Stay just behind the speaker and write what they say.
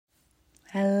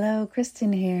Hello,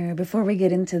 Kristen here. Before we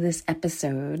get into this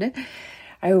episode,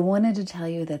 I wanted to tell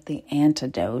you that the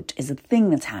antidote is a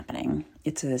thing that's happening.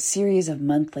 It's a series of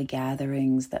monthly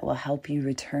gatherings that will help you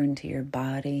return to your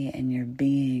body and your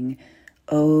being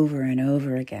over and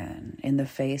over again in the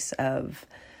face of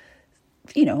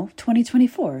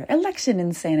 2024, election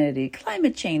insanity,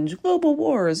 climate change, global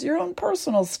wars, your own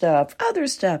personal stuff, other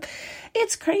stuff.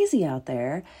 It's crazy out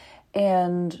there.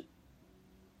 And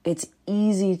it's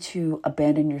easy to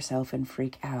abandon yourself and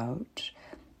freak out.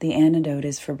 The antidote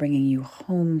is for bringing you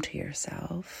home to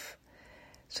yourself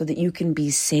so that you can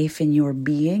be safe in your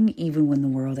being, even when the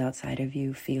world outside of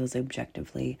you feels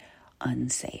objectively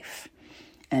unsafe.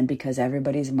 And because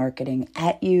everybody's marketing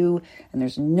at you and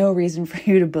there's no reason for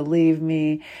you to believe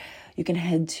me, you can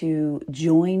head to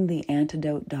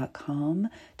jointheantidote.com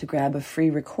to grab a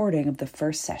free recording of the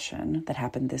first session that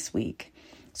happened this week,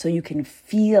 so you can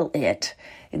feel it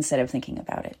instead of thinking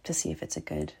about it to see if it's a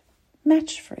good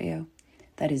match for you.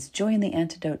 That is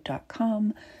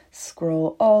jointheantidote.com.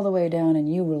 Scroll all the way down and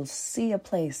you will see a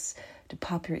place to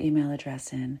pop your email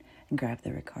address in and grab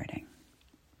the recording.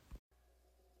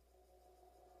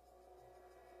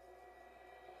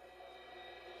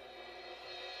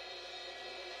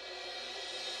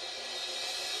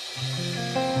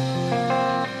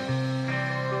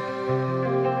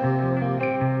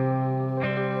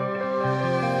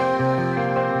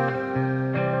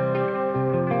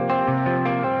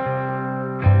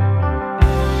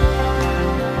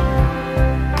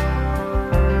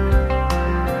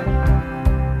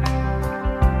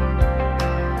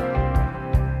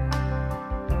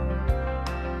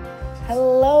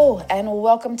 And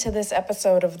welcome to this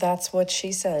episode of That's What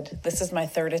She Said. This is my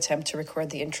third attempt to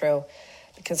record the intro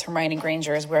because Hermione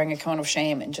Granger is wearing a cone of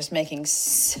shame and just making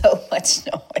so much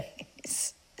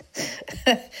noise.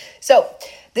 So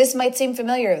this might seem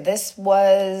familiar. This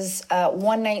was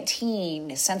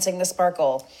 119, Sensing the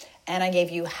Sparkle. And I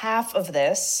gave you half of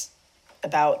this,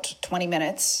 about 20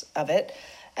 minutes of it.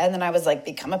 And then I was like,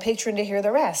 become a patron to hear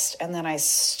the rest. And then I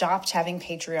stopped having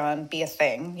Patreon be a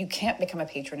thing. You can't become a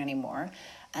patron anymore.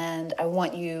 And I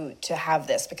want you to have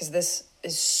this because this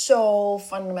is so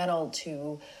fundamental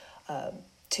to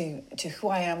who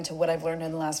I am, to what I've learned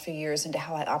in the last few years, and to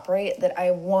how I operate, that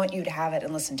I want you to have it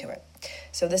and listen to it.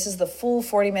 So this is the full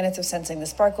 40 minutes of Sensing the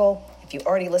Sparkle. If you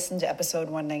already listened to episode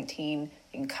 119,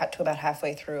 you can cut to about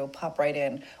halfway through, pop right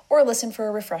in, or listen for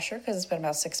a refresher because it's been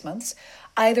about 6 months.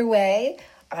 Either way,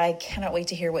 I cannot wait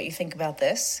to hear what you think about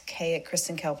this.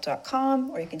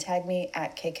 Kay@KristenKelp.com, or you can tag me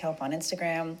at KKelp on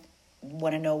Instagram.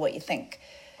 Want to know what you think.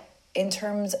 In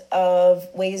terms of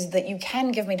ways that you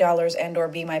can give me dollars and or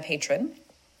be my patron,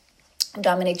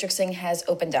 Dominatrixing has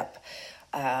opened up.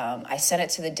 I sent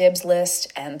it to the dibs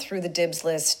list, and through the dibs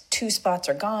list, 2 spots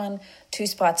are gone. 2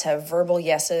 spots have verbal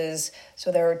yeses.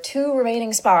 So there are 2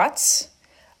 remaining spots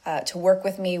to work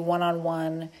with me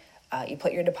one-on-one. You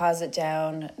put your deposit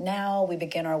down now. We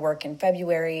begin our work in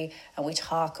February, and we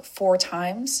talk 4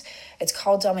 times. It's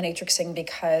called Dominatrixing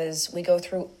because we go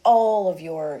through all of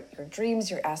your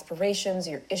dreams, your aspirations,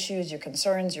 your issues, your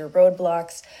concerns, your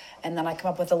roadblocks, and then I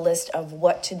come up with a list of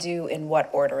what to do in what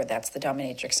order. That's the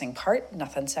Dominatrixing part,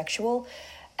 nothing sexual.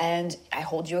 And I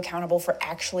hold you accountable for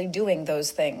actually doing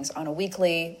those things on a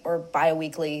weekly or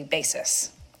bi-weekly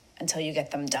basis until you get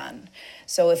them done.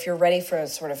 So if you're ready for a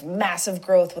sort of massive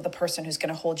growth with a person who's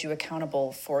going to hold you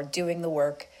accountable for doing the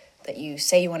work that you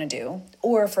say you want to do,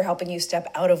 or for helping you step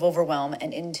out of overwhelm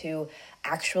and into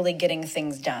actually getting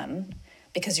things done,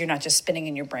 because you're not just spinning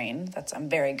in your brain, I'm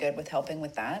very good with helping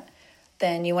with that,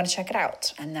 then you want to check it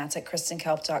out. And that's at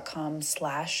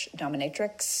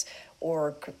KristenKelp.com/dominatrix,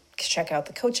 or check out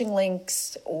the coaching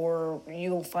links, or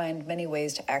you'll find many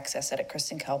ways to access it at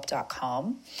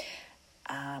KristenKelp.com.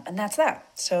 And that's that.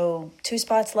 So 2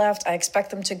 spots left. I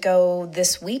expect them to go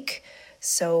this week.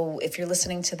 So if you're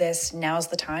listening to this, now's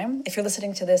the time. If you're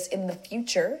listening to this in the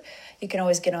future, you can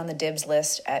always get on the dibs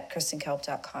list at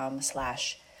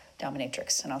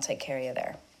KristenKelp.com/dominatrix, and I'll take care of you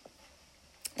there.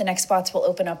 The next spots will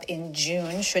open up in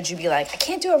June. Should you be like, I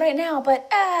can't do it right now,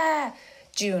 but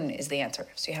June is the answer.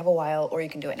 So you have a while, or you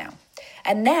can do it now.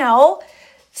 And now,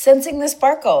 Sensing the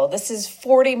Sparkle. This is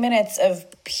 40 minutes of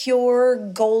pure,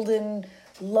 golden,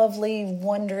 lovely,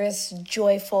 wondrous,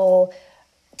 joyful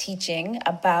teaching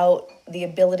about the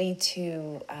ability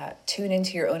to tune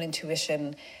into your own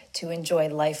intuition, to enjoy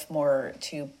life more,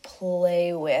 to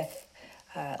play with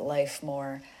life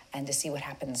more, and to see what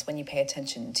happens when you pay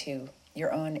attention to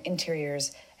your own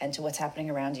interiors and to what's happening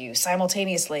around you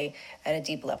simultaneously at a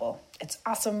deep level. It's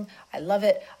awesome. I love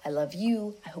it. I love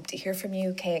you. I hope to hear from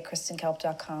you,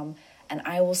 Kay@KristenKelp.com, and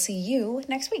I will see you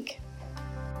next week.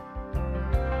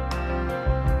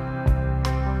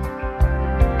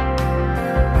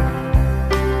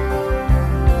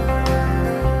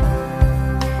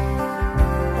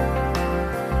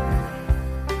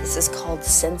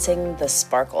 sensing the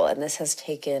sparkle. And this has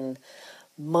taken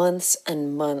months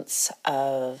and months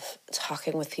of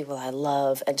talking with people I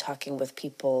love and talking with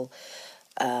people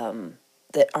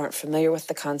that aren't familiar with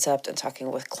the concept and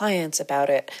talking with clients about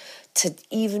it to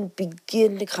even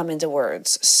begin to come into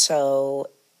words. So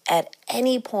at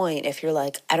any point, if you're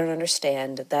like, I don't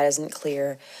understand, that isn't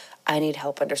clear, I need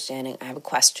help understanding, I have a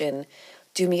question,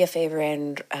 do me a favor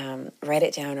and write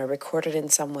it down or record it in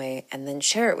some way and then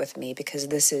share it with me, because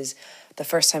this is the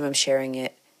first time I'm sharing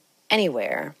it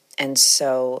anywhere. And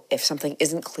so if something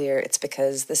isn't clear, it's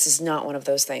because this is not one of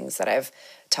those things that I've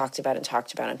talked about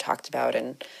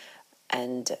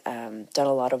and done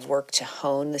a lot of work to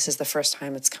hone. This is the first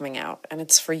time it's coming out, and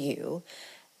it's for you.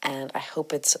 And I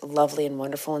hope it's lovely and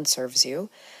wonderful and serves you.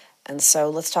 And so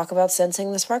let's talk about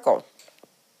sensing the sparkle.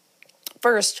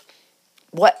 First,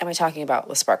 what am I talking about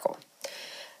with sparkle?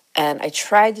 And I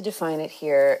tried to define it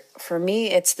here. For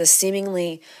me, it's the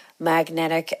seemingly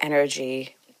magnetic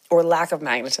energy or lack of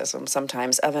magnetism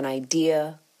sometimes of an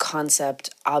idea, concept,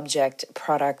 object,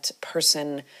 product,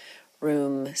 person,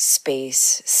 room,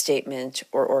 space, statement,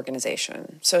 or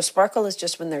organization. So sparkle is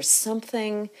just when there's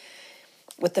something,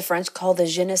 what the French call the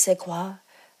je ne sais quoi,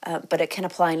 but it can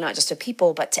apply not just to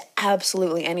people, but to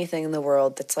absolutely anything in the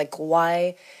world. That's like,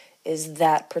 why is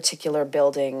that particular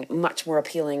building much more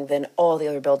appealing than all the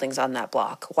other buildings on that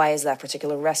block? Why is that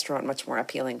particular restaurant much more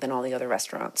appealing than all the other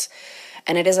restaurants?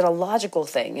 And it isn't a logical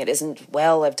thing. It isn't,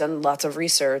 well, I've done lots of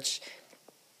research,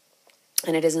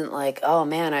 and it isn't like, oh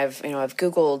man, I've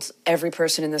Googled every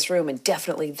person in this room and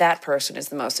definitely that person is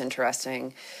the most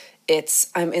interesting.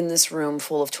 It's, I'm in this room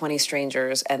full of 20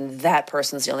 strangers and that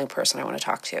person's the only person I want to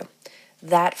talk to.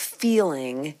 That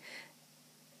feeling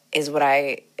is what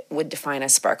I would define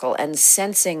as sparkle. And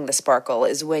sensing the sparkle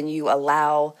is when you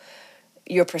allow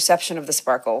your perception of the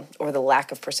sparkle, or the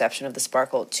lack of perception of the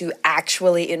sparkle, to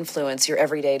actually influence your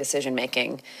everyday decision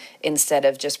making, instead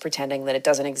of just pretending that it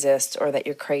doesn't exist, or that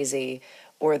you're crazy,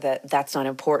 or that that's not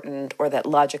important, or that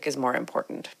logic is more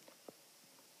important.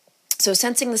 So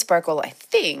sensing the sparkle, I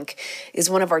think, is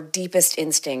one of our deepest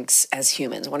instincts as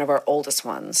humans, one of our oldest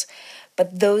ones.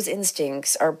 But those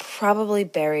instincts are probably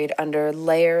buried under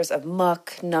layers of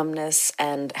muck, numbness,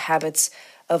 and habits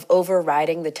of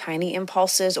overriding the tiny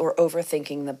impulses or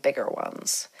overthinking the bigger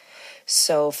ones.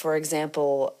 So, for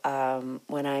example,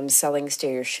 when I'm selling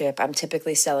Steer Your Ship, I'm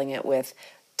typically selling it with,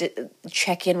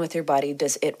 check in with your body,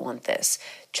 does it want this?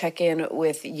 Check in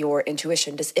with your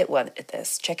intuition, does it want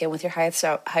this? Check in with your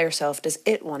higher self, does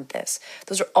it want this?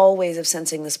 Those are all ways of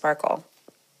sensing the sparkle.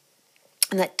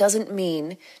 And that doesn't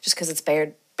mean, just because it's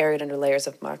buried under layers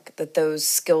of muck, that those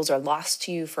skills are lost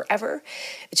to you forever.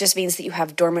 It just means that you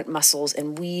have dormant muscles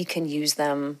and we can use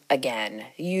them again.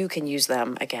 You can use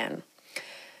them again.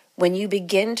 When you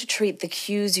begin to treat the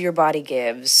cues your body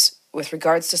gives with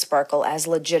regards to sparkle as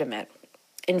legitimate,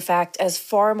 in fact, as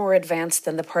far more advanced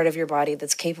than the part of your body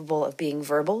that's capable of being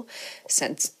verbal,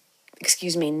 since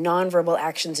nonverbal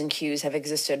actions and cues have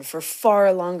existed for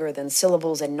far longer than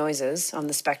syllables and noises on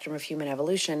the spectrum of human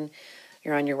evolution,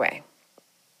 you're on your way.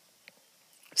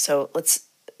 So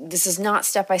this is not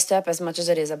step-by-step as much as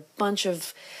it is a bunch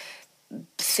of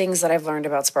things that I've learned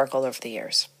about sparkle over the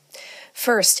years.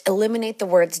 First, eliminate the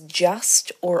words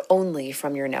just or only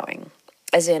from your knowing.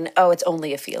 As in, oh, it's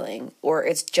only a feeling, or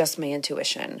it's just my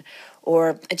intuition,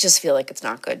 or I just feel like it's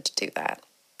not good to do that.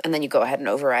 And then you go ahead and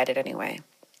override it anyway.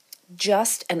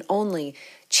 Just and only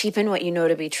cheapen what you know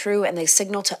to be true, and they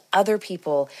signal to other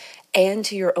people and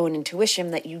to your own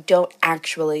intuition that you don't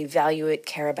actually value it,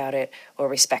 care about it, or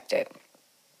respect it.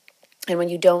 And when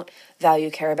you don't value,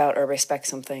 care about, or respect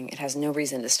something, it has no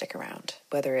reason to stick around,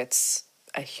 whether it's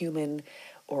a human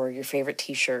or your favorite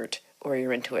t-shirt or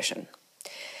your intuition.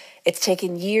 It's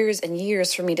taken years and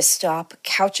years for me to stop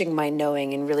couching my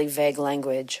knowing in really vague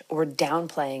language, or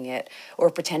downplaying it, or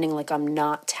pretending like I'm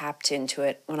not tapped into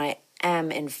it when I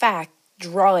am, in fact,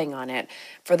 drawing on it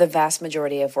for the vast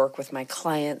majority of work with my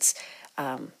clients,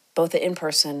 both in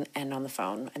person and on the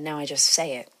phone. And now I just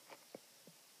say it.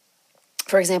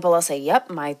 For example, I'll say, yep,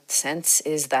 my sense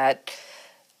is that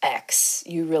X,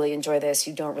 you really enjoy this,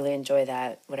 you don't really enjoy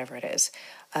that, whatever it is.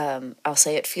 I'll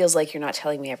say, it feels like you're not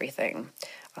telling me everything.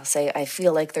 I'll say, I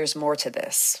feel like there's more to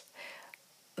this.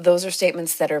 Those are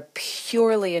statements that are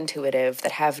purely intuitive,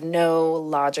 that have no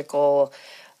logical,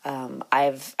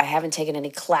 I haven't taken any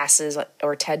classes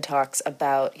or TED Talks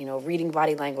about, reading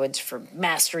body language for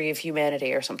mastery of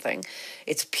humanity or something.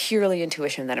 It's purely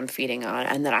intuition that I'm feeding on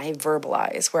and that I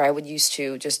verbalize, where I would used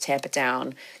to just tamp it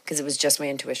down because it was just my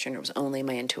intuition. It was only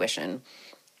my intuition.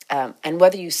 And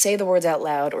whether you say the words out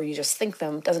loud or you just think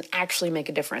them doesn't actually make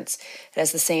a difference. It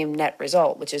has the same net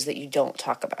result, which is that you don't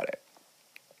talk about it.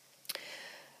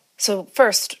 So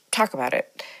first, talk about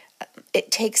it. It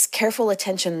takes careful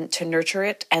attention to nurture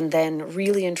it, and then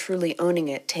really and truly owning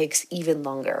it takes even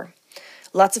longer.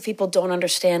 Lots of people don't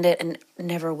understand it and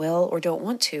never will or don't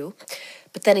want to.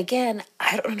 But then again,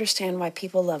 I don't understand why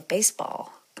people love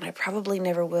baseball, and I probably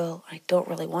never will. I don't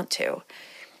really want to.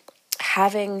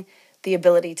 Having the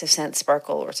ability to sense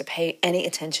sparkle or to pay any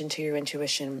attention to your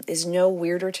intuition is no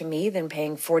weirder to me than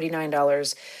paying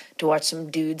 $49 to watch some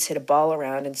dudes hit a ball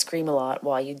around and scream a lot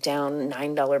while you down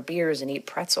 $9 beers and eat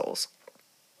pretzels.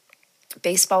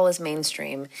 Baseball is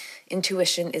mainstream,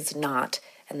 intuition is not,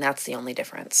 and that's the only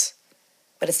difference.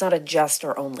 But it's not a just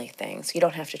or only thing, so you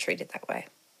don't have to treat it that way.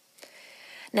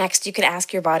 Next, you can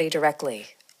ask your body directly,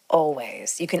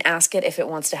 always. You can ask it if it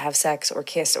wants to have sex or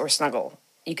kiss or snuggle.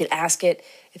 You can ask it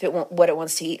if what it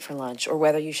wants to eat for lunch, or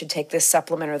whether you should take this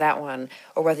supplement or that one,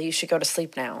 or whether you should go to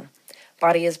sleep now.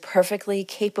 Body is perfectly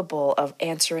capable of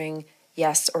answering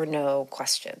yes or no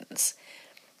questions.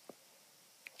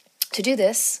 To do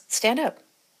this, stand up.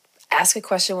 Ask a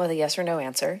question with a yes or no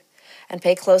answer, and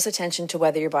pay close attention to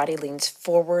whether your body leans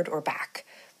forward or back.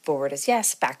 Forward is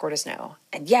yes, backward is no.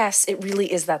 And yes, it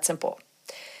really is that simple.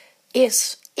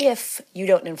 If you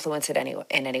don't influence it in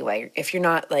any way, if you're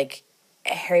not like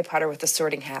Harry Potter with the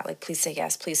sorting hat, like please say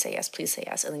yes, please say yes, please say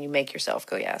yes, and then you make yourself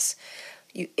go yes.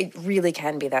 It really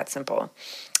can be that simple.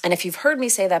 And if you've heard me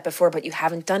say that before, but you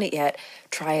haven't done it yet,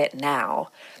 try it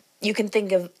now. You can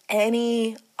think of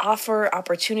any offer,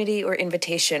 opportunity, or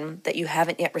invitation that you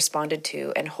haven't yet responded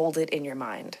to and hold it in your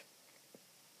mind.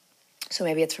 So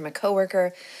maybe it's from a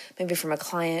coworker, maybe from a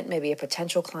client, maybe a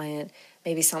potential client,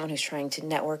 maybe someone who's trying to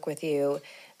network with you.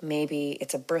 Maybe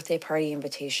it's a birthday party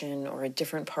invitation or a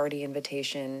different party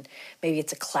invitation. Maybe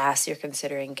it's a class you're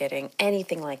considering getting,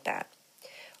 anything like that.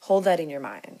 Hold that in your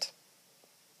mind.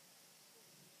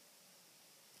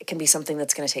 It can be something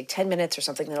that's going to take 10 minutes or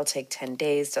something that'll take 10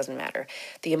 days, doesn't matter.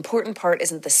 The important part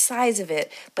isn't the size of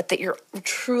it, but that you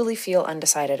truly feel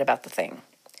undecided about the thing.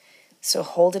 So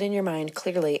hold it in your mind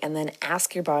clearly and then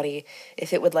ask your body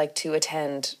if it would like to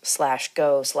attend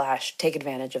 /go/ take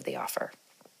advantage of the offer.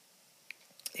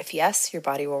 If yes, your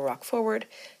body will rock forward.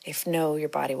 If no, your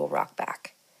body will rock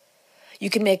back. You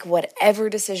can make whatever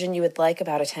decision you would like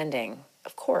about attending,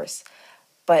 of course,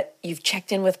 but you've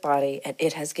checked in with body and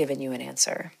it has given you an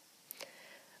answer.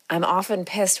 I'm often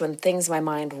pissed when things my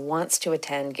mind wants to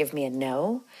attend give me a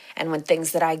no, and when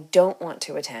things that I don't want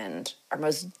to attend are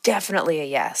most definitely a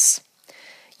yes.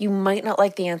 You might not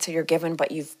like the answer you're given,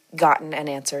 but you've gotten an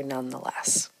answer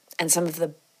nonetheless. And some of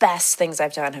the best things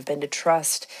I've done have been to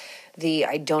trust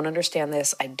I don't understand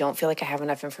this, I don't feel like I have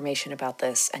enough information about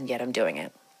this, and yet I'm doing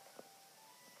it.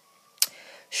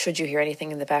 Should you hear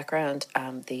anything in the background,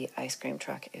 the ice cream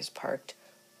truck is parked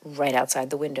right outside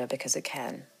the window because it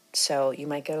can. So you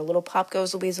might get a little Pop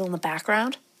Goes the Weasel in the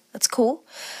background. That's cool.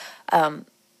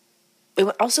 We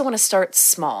also want to start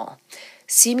small.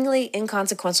 Seemingly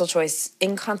inconsequential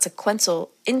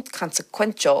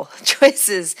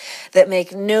choices that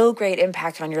make no great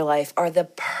impact on your life are the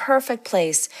perfect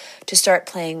place to start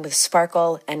playing with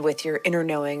sparkle and with your inner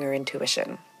knowing or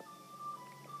intuition.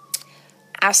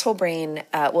 Asshole brain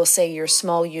will say your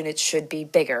small units should be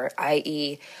bigger,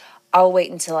 i.e., I'll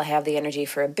wait until I have the energy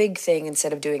for a big thing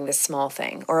instead of doing this small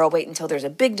thing, or I'll wait until there's a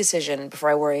big decision before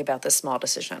I worry about this small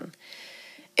decision.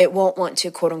 It won't want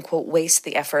to, quote unquote, waste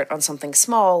the effort on something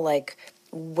small like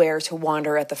where to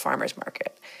wander at the farmer's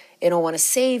market. It'll want to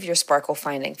save your sparkle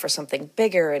finding for something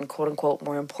bigger and, quote unquote,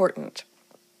 more important.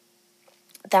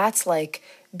 That's like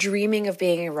dreaming of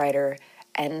being a writer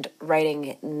and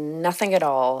writing nothing at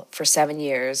all for 7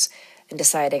 years and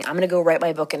deciding I'm going to go write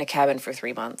my book in a cabin for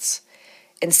 3 months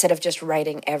instead of just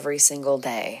writing every single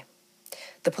day.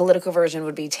 The political version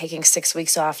would be taking 6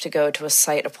 weeks off to go to a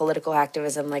site of political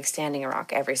activism like Standing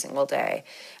Rock every single day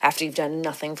after you've done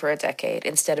nothing for a decade,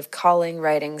 instead of calling,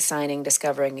 writing, signing,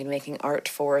 discovering, and making art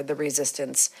for the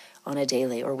resistance on a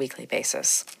daily or weekly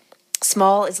basis.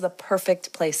 Small is the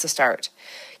perfect place to start.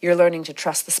 You're learning to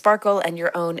trust the sparkle and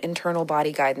your own internal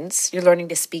body guidance. You're learning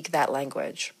to speak that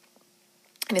language.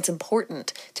 And it's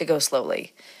important to go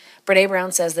slowly. Brené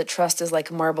Brown says that trust is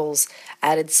like marbles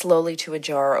added slowly to a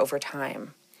jar over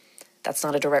time. That's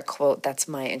not a direct quote, that's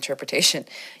my interpretation.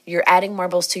 You're adding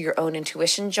marbles to your own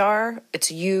intuition jar. It's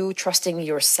you trusting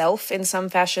yourself in some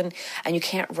fashion, and you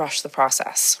can't rush the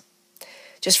process.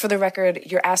 Just for the record,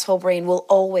 your asshole brain will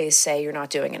always say you're not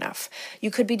doing enough.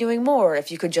 You could be doing more if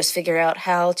you could just figure out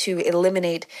how to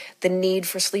eliminate the need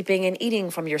for sleeping and eating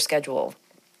from your schedule.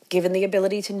 Given the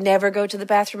ability to never go to the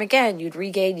bathroom again, you'd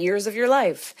regain years of your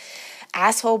life.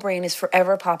 Asshole brain is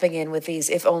forever popping in with these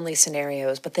if only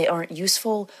scenarios, but they aren't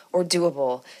useful or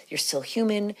doable. You're still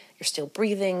human, you're still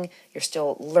breathing, you're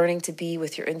still learning to be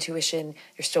with your intuition,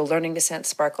 you're still learning to sense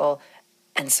sparkle,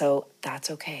 and so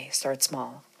that's okay. Start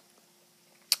small.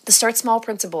 The start small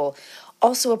principle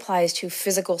also applies to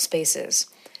physical spaces.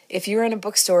 If you're in a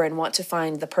bookstore and want to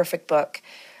find the perfect book,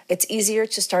 it's easier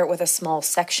to start with a small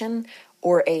section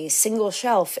or a single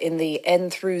shelf in the N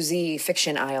through Z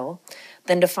fiction aisle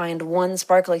than to find one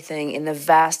sparkly thing in the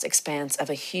vast expanse of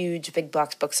a huge big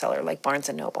box bookseller like Barnes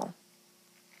 & Noble.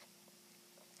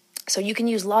 So you can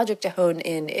use logic to hone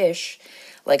in-ish,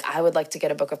 like I would like to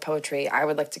get a book of poetry, I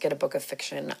would like to get a book of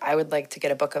fiction, I would like to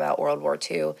get a book about World War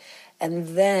II, and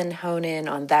then hone in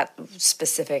on that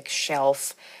specific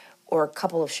shelf or a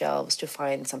couple of shelves to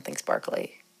find something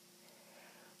sparkly.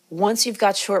 Once you've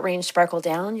got short-range sparkle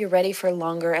down, you're ready for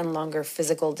longer and longer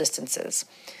physical distances.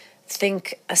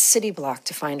 Think a city block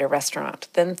to find a restaurant,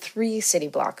 then 3 city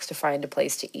blocks to find a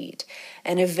place to eat,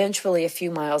 and eventually a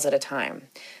few miles at a time.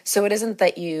 So it isn't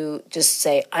that you just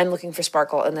say, I'm looking for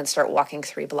sparkle, and then start walking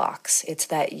 3 blocks. It's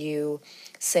that you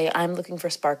say, I'm looking for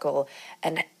sparkle,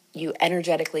 and you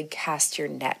energetically cast your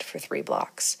net for 3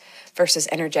 blocks versus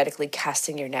energetically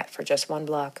casting your net for just 1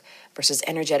 block versus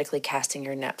energetically casting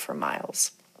your net for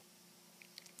miles.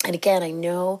 And again, I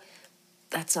know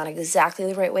that's not exactly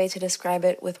the right way to describe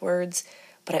it with words,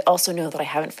 but I also know that I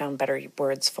haven't found better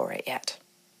words for it yet.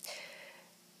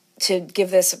 To give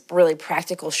this really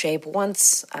practical shape,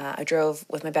 once I drove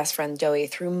with my best friend Joey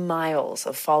through miles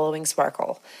of following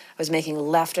sparkle. I was making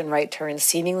left and right turns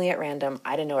seemingly at random.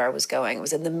 I didn't know where I was going. It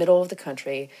was in the middle of the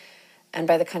country, and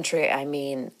by the country I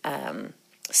mean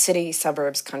city,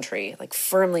 suburbs, country, like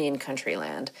firmly in country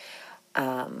land.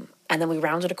 And then we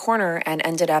rounded a corner and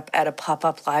ended up at a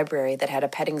pop-up library that had a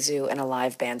petting zoo and a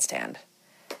live bandstand.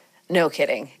 No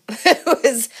kidding. It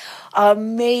was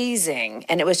amazing.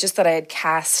 And it was just that I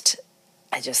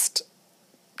just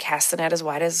cast the net as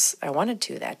wide as I wanted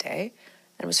to that day.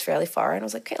 And it was fairly far. And I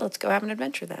was like, okay, let's go have an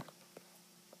adventure then.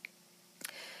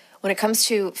 When it comes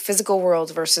to physical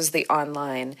world versus the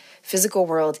online, physical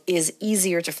world is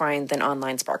easier to find than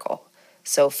online sparkle.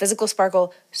 So physical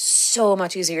sparkle, so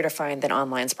much easier to find than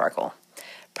online sparkle.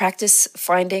 Practice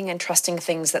finding and trusting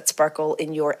things that sparkle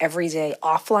in your everyday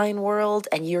offline world,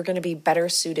 and you're going to be better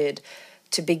suited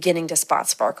to beginning to spot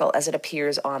sparkle as it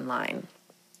appears online.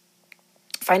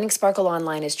 Finding sparkle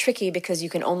online is tricky because you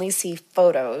can only see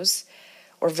photos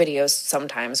or videos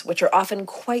sometimes, which are often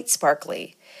quite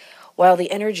sparkly, while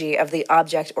the energy of the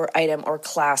object or item or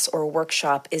class or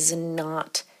workshop is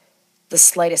not the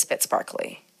slightest bit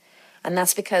sparkly. And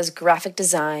that's because graphic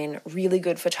design, really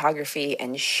good photography,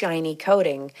 and shiny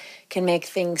coding can make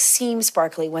things seem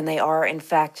sparkly when they are, in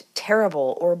fact,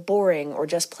 terrible or boring or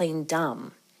just plain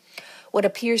dumb. What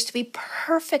appears to be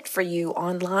perfect for you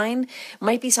online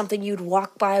might be something you'd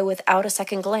walk by without a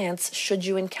second glance should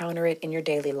you encounter it in your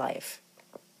daily life.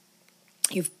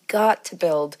 You've got to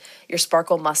build your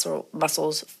sparkle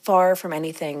muscles far from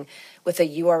anything with a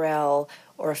URL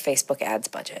or a Facebook ads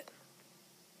budget.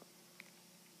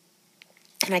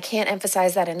 And I can't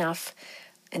emphasize that enough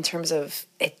in terms of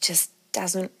it just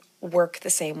doesn't work the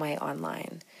same way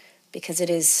online, because it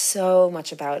is so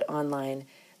much about online,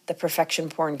 the perfection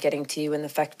porn getting to you and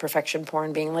the perfection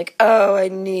porn being like, oh, I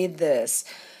need this.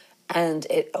 And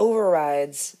it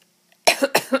overrides,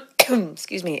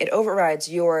 it overrides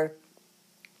your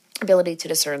ability to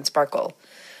discern sparkle.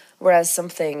 Whereas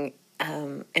something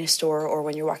in a store or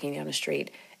when you're walking down a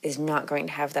street is not going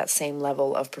to have that same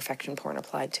level of perfection porn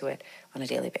applied to it on a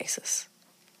daily basis.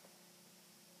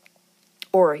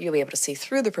 Or you'll be able to see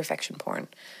through the perfection porn,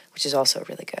 which is also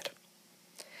really good.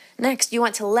 Next, you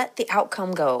want to let the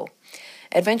outcome go.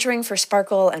 Adventuring for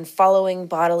sparkle and following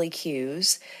bodily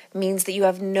cues means that you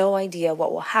have no idea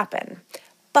what will happen,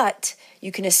 but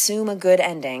you can assume a good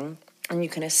ending, and you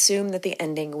can assume that the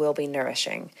ending will be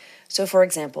nourishing. So, for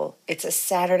example, it's a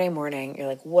Saturday morning. You're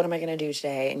like, what am I going to do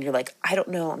today? And you're like, I don't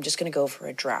know. I'm just going to go for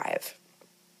a drive.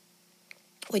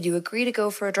 When you agree to go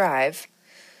for a drive,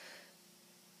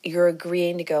 you're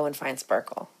agreeing to go and find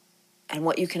sparkle. And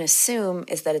what you can assume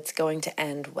is that it's going to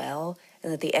end well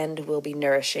and that the end will be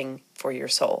nourishing for your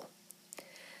soul.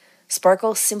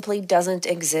 Sparkle simply doesn't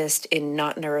exist in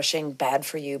not nourishing,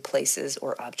 bad-for-you places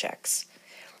or objects.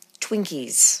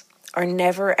 Twinkies are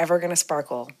never, ever going to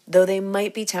sparkle, though they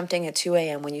might be tempting at 2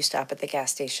 a.m. when you stop at the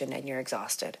gas station and you're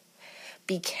exhausted.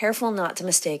 Be careful not to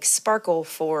mistake sparkle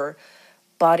for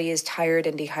body is tired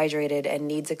and dehydrated and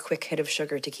needs a quick hit of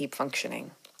sugar to keep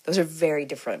functioning. Those are very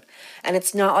different. And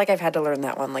it's not like I've had to learn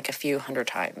that one like a few hundred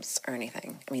times or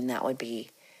anything. I mean, that would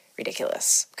be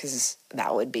ridiculous, because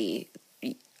that would be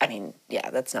I mean, yeah,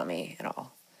 that's not me at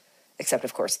all. Except,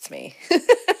 of course, it's me.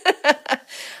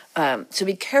 So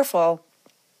be careful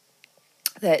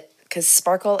that, because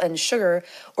sparkle and sugar,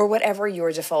 or whatever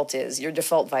your default is, your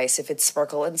default vice, if it's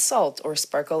sparkle and salt, or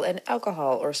sparkle and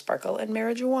alcohol, or sparkle and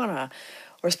marijuana,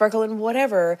 or sparkle and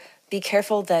whatever, be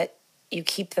careful that you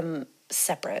keep them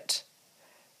separate.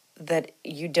 That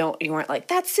you aren't like,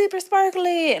 that's super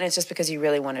sparkly, and it's just because you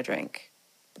really want to drink.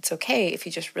 It's okay if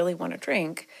you just really want to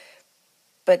drink,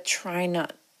 but try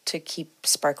not to keep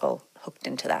sparkle hooked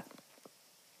into that.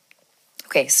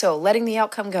 Okay, so letting the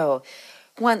outcome go.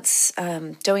 Once,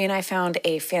 Joey and I found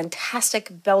a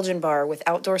fantastic Belgian bar with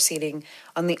outdoor seating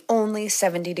on the only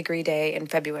 70-degree day in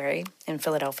February in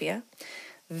Philadelphia.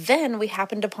 Then we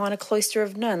happened upon a cloister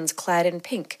of nuns clad in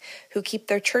pink who keep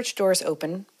their church doors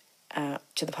open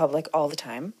to the public all the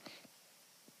time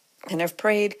and have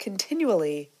prayed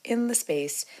continually in the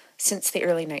space since the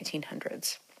early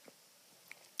 1900s.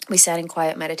 We sat in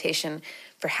quiet meditation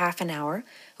for half an hour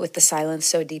with the silence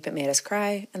so deep it made us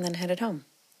cry, and then headed home.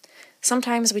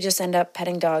 Sometimes we just end up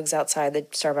petting dogs outside the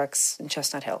Starbucks in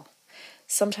Chestnut Hill.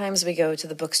 Sometimes we go to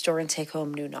the bookstore and take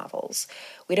home new novels.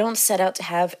 We don't set out to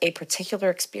have a particular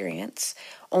experience,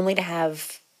 only to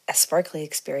have a sparkly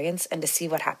experience and to see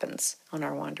what happens on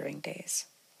our wandering days.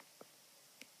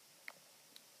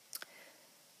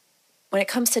 When it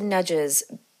comes to nudges,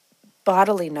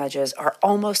 bodily nudges are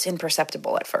almost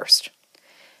imperceptible at first.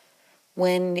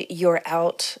 When you're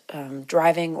out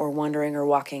driving or wandering or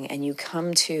walking and you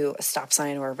come to a stop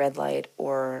sign or a red light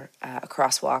or a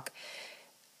crosswalk,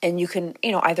 and you can,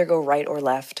 either go right or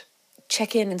left,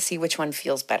 check in and see which one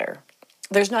feels better.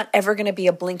 There's not ever going to be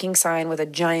a blinking sign with a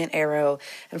giant arrow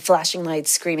and flashing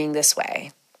lights screaming this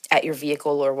way at your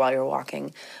vehicle or while you're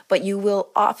walking, but you will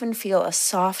often feel a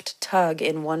soft tug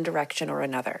in one direction or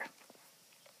another.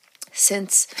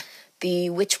 Since the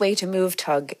which way to move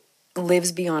tug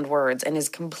lives beyond words and is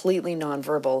completely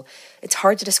nonverbal, it's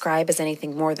hard to describe as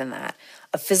anything more than that,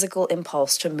 a physical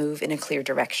impulse to move in a clear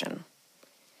direction.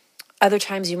 Other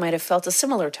times you might have felt a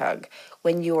similar tug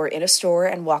when you're in a store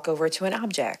and walk over to an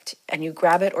object and you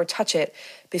grab it or touch it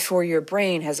before your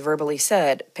brain has verbally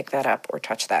said, pick that up or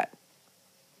touch that.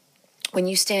 When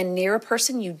you stand near a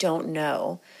person you don't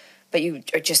know, but you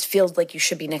just feel like you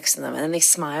should be next to them, and then they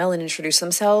smile and introduce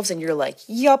themselves and you're like,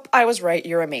 yup, I was right,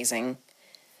 you're amazing.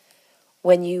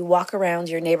 When you walk around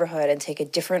your neighborhood and take a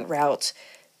different route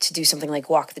to do something like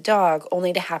walk the dog,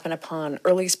 only to happen upon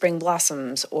early spring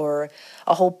blossoms or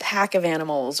a whole pack of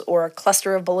animals or a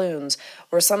cluster of balloons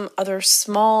or some other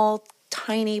small,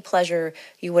 tiny pleasure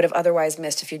you would have otherwise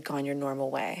missed if you'd gone your normal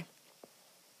way.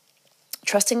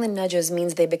 Trusting the nudges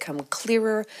means they become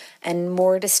clearer and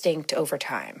more distinct over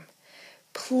time.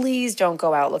 Please don't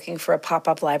go out looking for a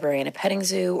pop-up library in a petting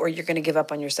zoo, or you're going to give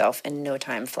up on yourself in no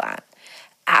time flat.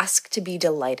 Ask to be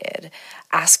delighted.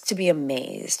 Ask to be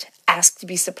amazed. Ask to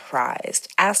be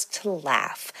surprised. Ask to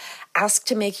laugh. Ask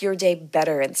to make your day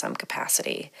better in some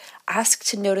capacity. Ask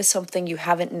to notice something you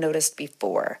haven't noticed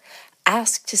before.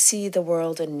 Ask to see the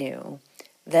world anew.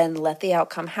 Then let the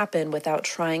outcome happen without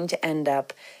trying to end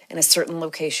up in a certain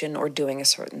location or doing a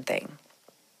certain thing.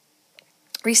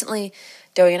 Recently,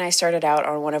 Joey and I started out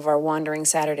on one of our wandering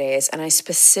Saturdays, and I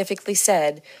specifically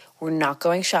said, we're not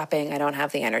going shopping. I don't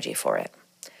have the energy for it.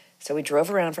 So we drove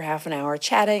around for half an hour,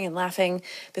 chatting and laughing,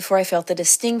 before I felt the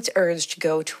distinct urge to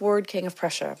go toward King of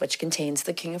Prussia, which contains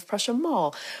the King of Prussia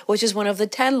Mall, which is one of the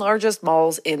 10 largest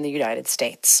malls in the United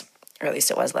States. Or at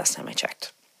least it was last time I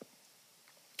checked.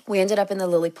 We ended up in the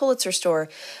Lilly Pulitzer store,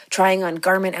 trying on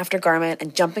garment after garment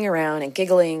and jumping around and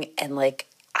giggling, and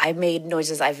I made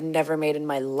noises I've never made in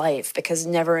my life, because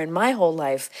never in my whole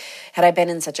life had I been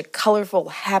in such a colorful,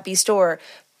 happy store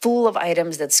full of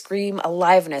items that scream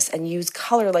aliveness and use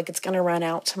color like it's going to run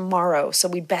out tomorrow, so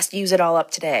we'd best use it all up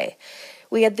today.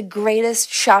 We had the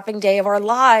greatest shopping day of our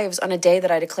lives on a day that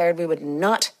I declared we would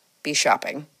not be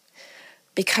shopping,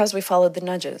 because we followed the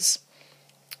nudges.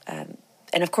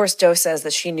 And of course, Jo says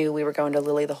that she knew we were going to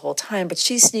Lilly the whole time, but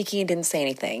she's sneaky and didn't say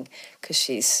anything, because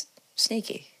she's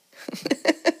sneaky.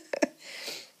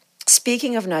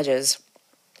 Speaking of nudges,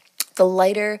 the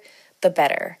lighter, the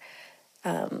better.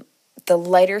 The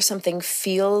lighter something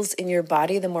feels in your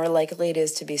body, the more likely it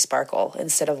is to be sparkle,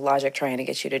 instead of logic trying to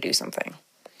get you to do something.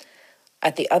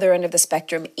 At the other end of the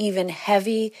spectrum, even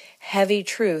heavy, heavy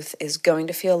truth is going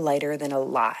to feel lighter than a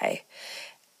lie.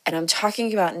 And I'm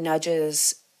talking about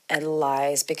nudges and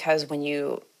lies because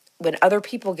when other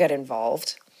people get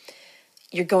involved,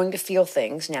 you're going to feel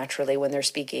things naturally when they're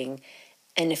speaking.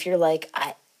 And if you're like,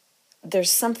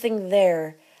 there's something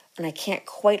there and I can't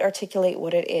quite articulate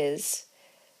what it is,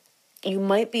 you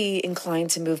might be inclined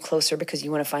to move closer because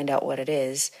you want to find out what it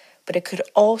is, but it could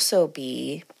also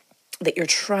be that you're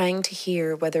trying to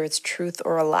hear whether it's truth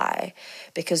or a lie,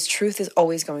 because truth is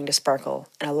always going to sparkle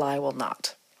and a lie will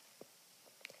not.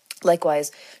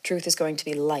 Likewise, truth is going to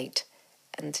be light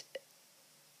and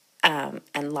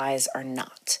lies are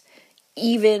not.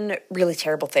 Even really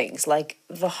terrible things like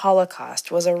the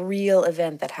Holocaust was a real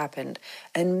event that happened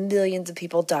and millions of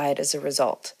people died as a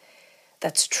result.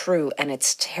 That's true, and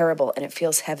it's terrible, and it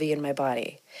feels heavy in my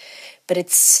body. But it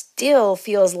still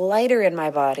feels lighter in my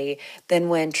body than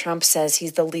when Trump says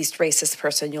he's the least racist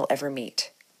person you'll ever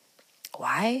meet.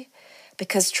 Why?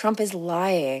 Because Trump is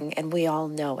lying, and we all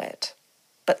know it.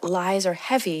 But lies are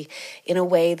heavy in a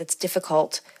way that's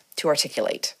difficult to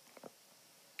articulate.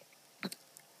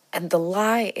 And the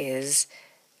lie is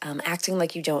acting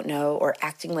like you don't know or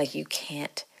acting like you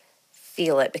can't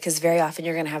feel it, because very often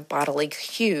you're going to have bodily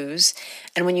cues,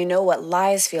 and when you know what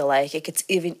lies feel like, it gets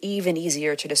even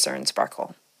easier to discern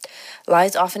sparkle.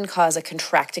 Lies often cause a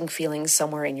contracting feeling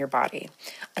somewhere in your body,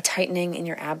 a tightening in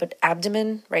your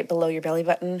abdomen, right below your belly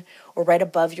button, or right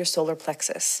above your solar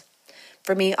plexus.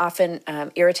 For me, often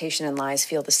irritation and lies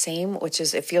feel the same, which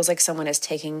is it feels like someone is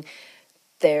taking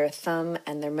their thumb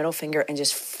and their middle finger and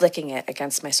just flicking it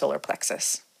against my solar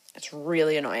plexus. It's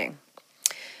really annoying.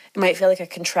 It might feel like a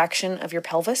contraction of your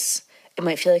pelvis. It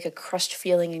might feel like a crushed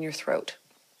feeling in your throat.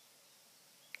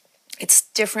 It's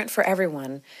different for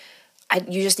everyone.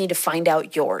 You just need to find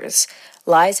out yours.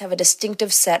 Lies have a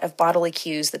distinctive set of bodily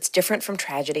cues that's different from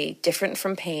tragedy, different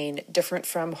from pain, different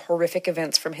from horrific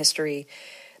events from history.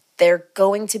 They're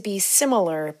going to be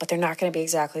similar, but they're not going to be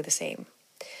exactly the same.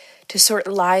 To sort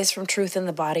lies from truth in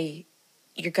the body,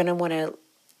 you're going to want to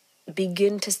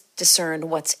begin to discern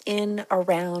what's in,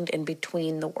 around, and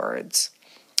between the words.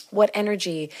 What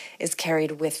energy is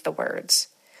carried with the words?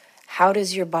 How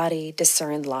does your body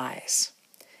discern lies?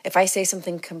 If I say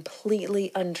something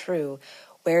completely untrue,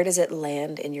 where does it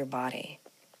land in your body?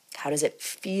 How does it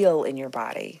feel in your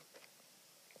body?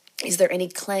 Is there any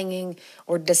clanging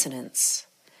or dissonance?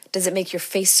 Does it make your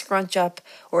face scrunch up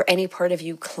or any part of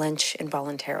you clench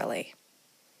involuntarily?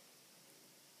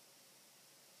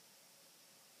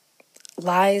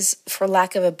 Lies, for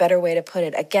lack of a better way to put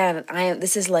it, again,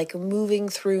 this is like moving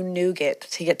through nougat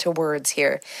to get to words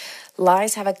here.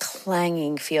 Lies have a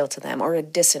clanging feel to them or a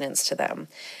dissonance to them.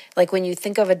 Like when you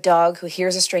think of a dog who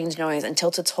hears a strange noise and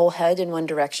tilts its whole head in one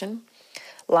direction,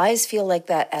 lies feel like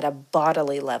that at a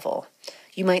bodily level.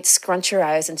 You might scrunch your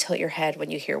eyes and tilt your head when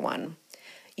you hear one.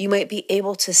 You might be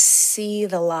able to see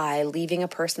the lie leaving a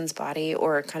person's body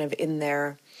or kind of in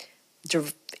their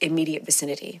immediate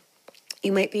vicinity.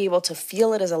 You might be able to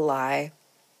feel it as a lie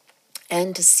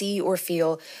and to see or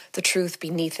feel the truth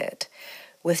beneath it.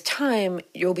 With time,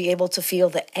 you'll be able to feel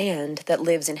the and that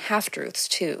lives in half-truths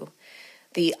too.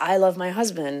 The I love my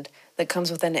husband that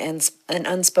comes with an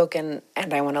unspoken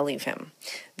and I want to leave him.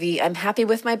 The I'm happy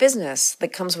with my business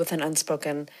that comes with an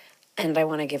unspoken and I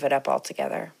want to give it up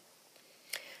altogether.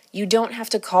 You don't have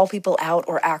to call people out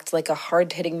or act like a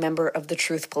hard-hitting member of the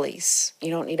truth police. You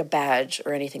don't need a badge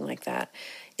or anything like that.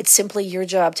 It's simply your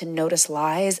job to notice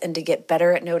lies and to get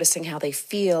better at noticing how they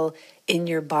feel in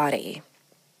your body.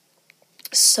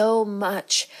 So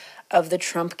much of the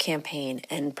Trump campaign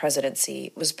and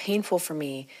presidency was painful for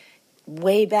me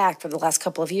way back for the last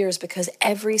couple of years because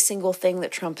every single thing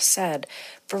that Trump said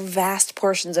for vast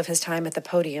portions of his time at the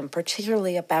podium,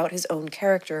 particularly about his own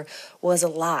character, was a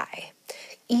lie.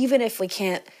 Even if we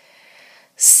can't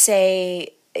say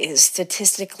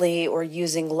statistically or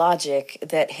using logic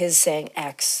that his saying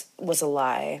X was a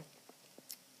lie,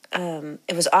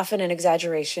 it was often an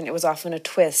exaggeration. It was often a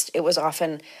twist. It was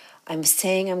often, I'm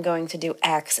saying I'm going to do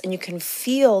X, and you can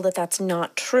feel that that's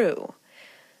not true.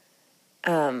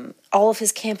 All of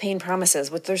his campaign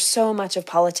promises, which there's so much of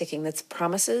politicking that's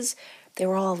promises, they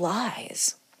were all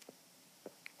lies.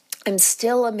 I'm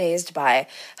still amazed by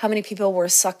how many people were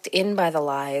sucked in by the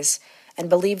lies and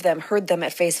believed them, heard them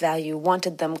at face value,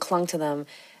 wanted them, clung to them,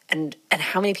 and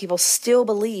how many people still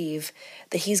believe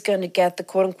that he's going to get the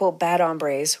quote-unquote bad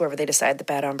hombres, whoever they decide the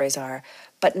bad hombres are,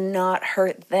 but not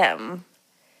hurt them.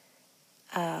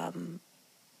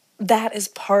 That is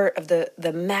part of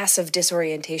the massive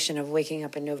disorientation of waking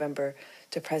up in November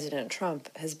to President Trump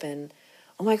has been,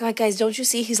 oh my God, guys, don't you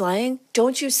see he's lying?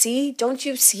 Don't you see? Don't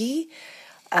you see?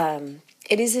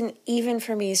 It isn't even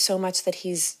for me so much that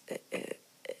he's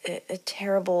a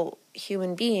terrible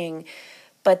human being,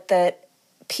 but that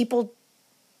people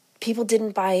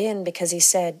didn't buy in because he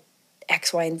said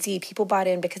X, Y, and Z. People bought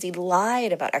in because he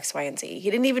lied about X, Y, and Z.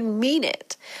 He didn't even mean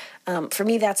it. For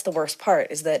me, that's the worst part,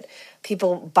 is that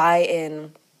people buy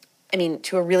in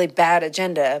to a really bad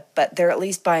agenda, but they're at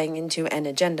least buying into an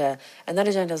agenda, and that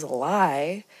agenda is a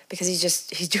lie because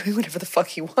he's doing whatever the fuck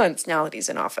he wants now that he's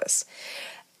in office.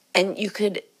 And you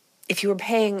could, if you were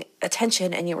paying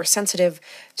attention and you were sensitive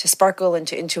to sparkle and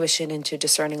to intuition and to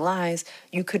discerning lies,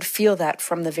 you could feel that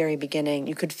from the very beginning.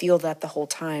 You could feel that the whole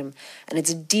time. And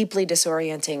it's deeply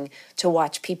disorienting to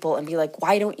watch people and be like,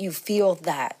 why don't you feel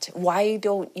that? Why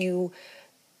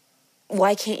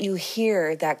can't you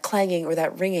hear that clanging or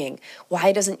that ringing?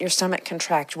 Why doesn't your stomach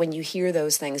contract when you hear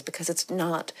those things? Because it's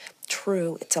not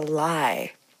true. It's a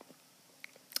lie.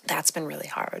 That's been really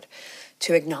hard,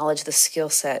 to acknowledge the skill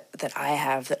set that I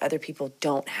have that other people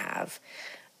don't have.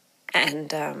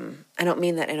 And I don't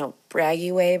mean that in a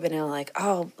braggy way, but in a why?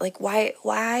 Like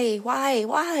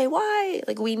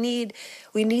we need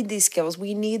these skills.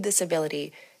 We need this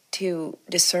ability to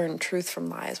discern truth from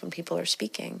lies when people are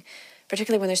speaking,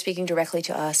 particularly when they're speaking directly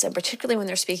to us, and particularly when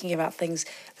they're speaking about things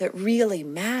that really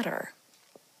matter.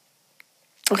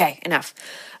 Okay, enough.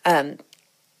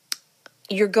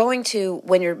 You're going to,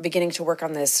 when you're beginning to work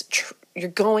on this, you're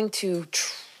going to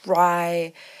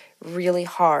try really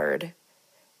hard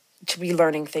to be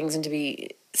learning things and to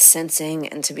be sensing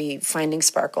and to be finding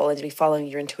sparkle and to be following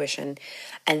your intuition.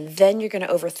 And then you're going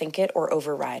to overthink it or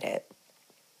override it.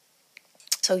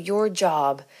 So your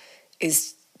job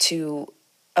is to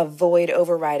avoid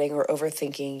overriding or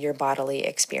overthinking your bodily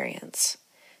experience.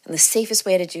 And the safest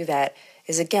way to do that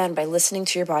is, again, by listening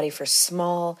to your body for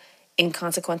small,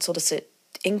 inconsequential decisions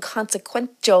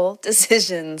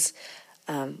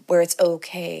where it's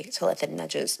okay to let the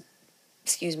nudges,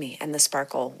 and the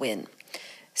sparkle win.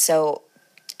 So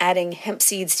adding hemp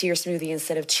seeds to your smoothie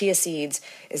instead of chia seeds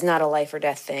is not a life or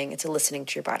death thing. It's a listening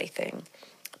to your body thing.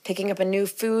 Picking up a new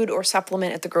food or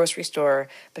supplement at the grocery store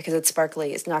because it's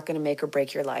sparkly is not going to make or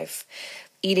break your life.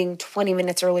 Eating 20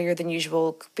 minutes earlier than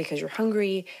usual because you're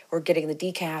hungry, or getting the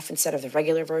decaf instead of the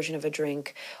regular version of a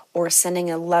drink, or sending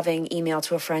a loving email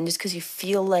to a friend just because you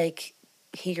feel like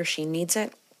he or she needs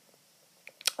it,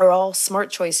 are all smart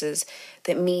choices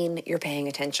that mean you're paying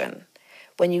attention.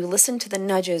 When you listen to the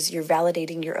nudges, you're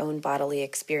validating your own bodily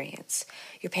experience.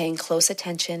 You're paying close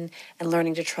attention and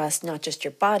learning to trust not just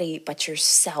your body, but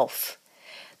yourself.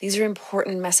 These are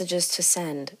important messages to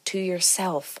send to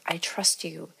yourself. I trust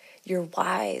you. You're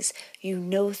wise. You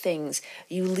know things.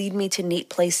 You lead me to neat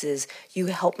places. You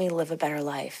help me live a better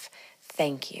life.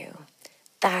 Thank you.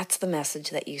 That's the message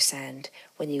that you send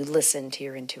when you listen to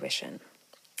your intuition.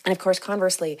 And of course,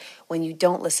 conversely, when you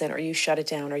don't listen or you shut it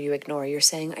down or you ignore, you're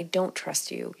saying, I don't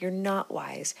trust you. You're not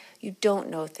wise. You don't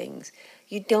know things.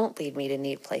 You don't lead me to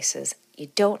neat places. You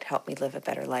don't help me live a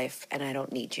better life, and I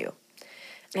don't need you.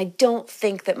 And I don't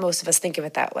think that most of us think of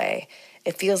it that way.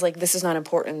 It feels like this is not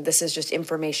important. This is just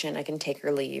information I can take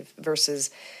or leave, versus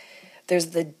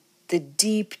there's the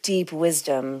deep, deep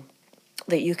wisdom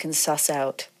that you can suss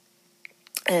out.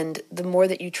 And the more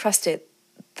that you trust it,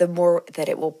 the more that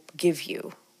it will give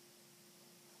you.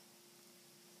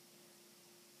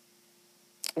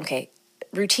 Okay,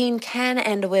 routine can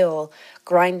and will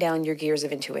grind down your gears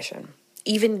of intuition.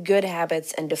 Even good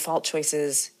habits and default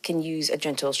choices can use a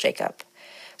gentle shakeup.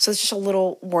 So it's just a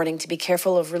little warning to be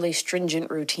careful of really stringent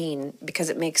routine, because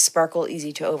it makes sparkle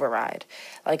easy to override.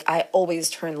 Like, I always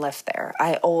turn left there.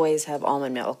 I always have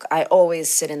almond milk. I always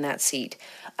sit in that seat.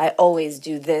 I always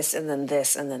do this and then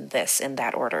this and then this in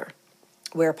that order.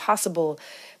 Where possible,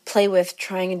 play with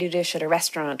trying a new dish at a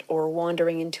restaurant or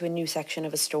wandering into a new section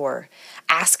of a store.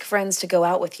 Ask friends to go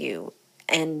out with you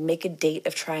and make a date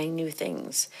of trying new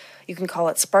things. You can call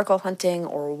it sparkle hunting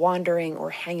or wandering or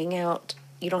hanging out.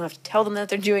 You don't have to tell them that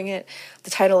they're doing it.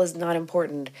 The title is not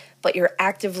important, but you're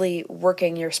actively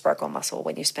working your sparkle muscle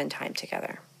when you spend time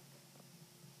together.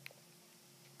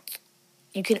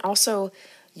 You can also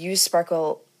use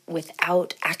sparkle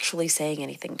without actually saying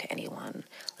anything to anyone.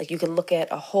 Like, you can look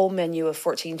at a whole menu of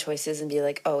 14 choices and be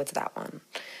like, oh, it's that one.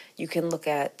 You can look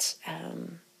at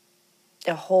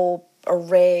a whole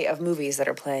array of movies that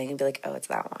are playing and be like, oh, it's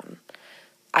that one.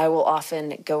 I will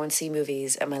often go and see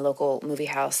movies at my local movie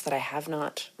house that I have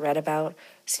not read about,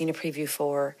 seen a preview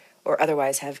for, or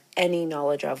otherwise have any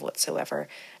knowledge of whatsoever.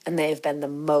 And they have been the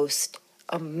most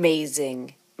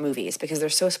amazing movies because they're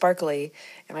so sparkly,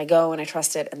 and I go and I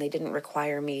trust it, and they didn't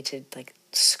require me to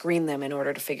screen them in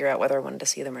order to figure out whether I wanted to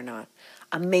see them or not.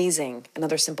 Amazing.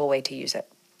 Another simple way to use it.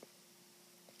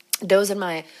 Those in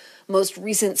my most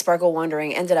recent sparkle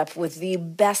wandering ended up with the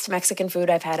best Mexican food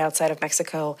I've had outside of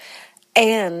Mexico,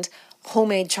 and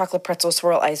homemade chocolate pretzel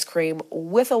swirl ice cream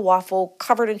with a waffle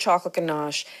covered in chocolate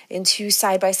ganache in two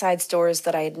side-by-side stores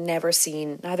that I had never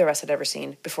seen, neither of us had ever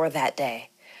seen, before that day.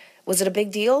 Was it a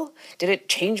big deal? Did it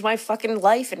change my fucking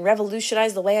life and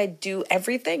revolutionize the way I do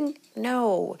everything?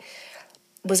 No.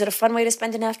 Was it a fun way to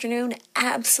spend an afternoon?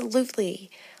 Absolutely.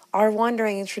 Our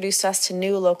wandering introduced us to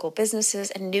new local businesses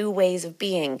and new ways of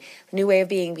being. The new way of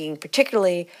being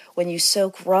particularly when you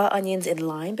soak raw onions in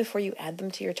lime before you add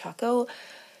them to your taco.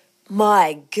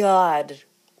 My God,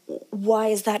 why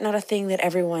is that not a thing that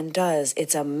everyone does?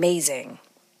 It's amazing.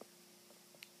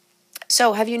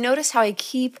 So have you noticed how I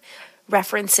keep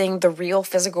referencing the real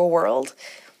physical world?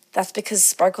 That's because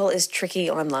Sparkle is tricky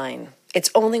online.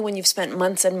 It's only when you've spent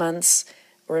months and months,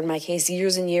 or in my case,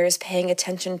 years and years, paying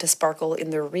attention to Sparkle in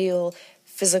the real,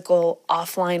 physical,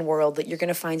 offline world that you're going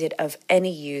to find it of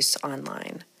any use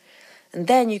online. And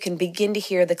then you can begin to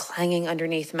hear the clanging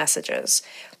underneath messages.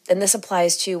 And this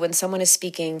applies to when someone is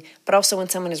speaking, but also when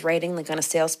someone is writing, like on a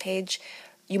sales page.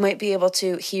 You might be able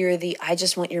to hear the "I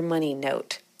just want your money"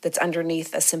 note that's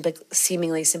underneath a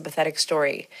seemingly sympathetic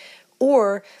story,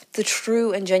 or the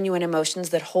true and genuine emotions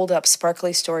that hold up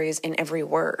sparkly stories in every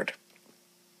word.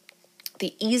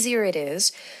 The easier it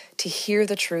is to hear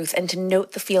the truth and to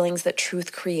note the feelings that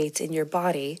truth creates in your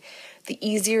body, the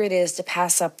easier it is to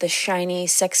pass up the shiny,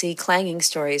 sexy, clanging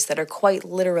stories that are quite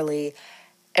literally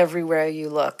everywhere you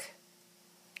look.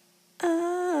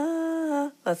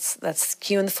 That's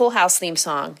cueing the Full House theme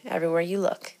song, "Everywhere You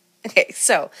Look." Okay,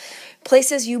 so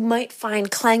places you might find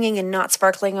clanging and not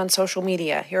sparkling on social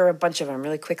media. Here are a bunch of them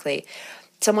really quickly.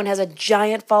 Someone has a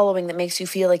giant following that makes you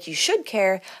feel like you should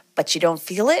care, but you don't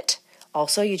feel it.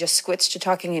 Also, you just switch to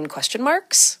talking in question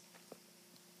marks.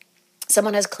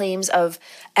 Someone has claims of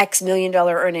X $1 million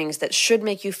earnings that should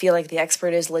make you feel like the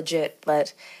expert is legit,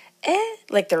 but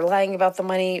like they're lying about the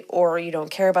money, or you don't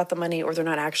care about the money, or they're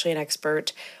not actually an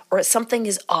expert, or something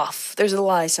is off. There's a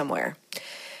lie somewhere.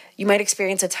 You might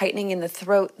experience a tightening in the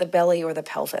throat, the belly, or the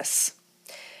pelvis.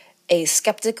 A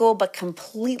skeptical but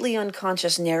completely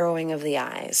unconscious narrowing of the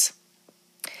eyes.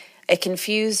 A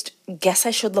confused, "guess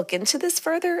I should look into this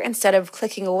further," instead of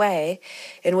clicking away,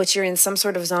 in which you're in some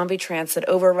sort of zombie trance that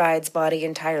overrides body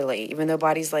entirely, even though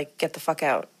body's like, "get the fuck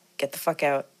out, get the fuck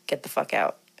out, get the fuck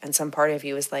out." And some part of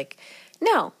you is like,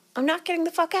 "No, I'm not getting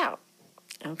the fuck out."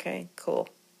 Okay, cool.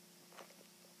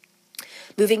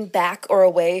 Moving back or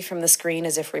away from the screen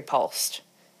as if repulsed.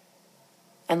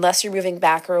 Unless you're moving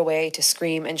back or away to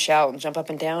scream and shout and jump up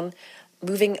and down,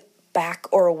 moving back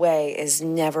or away is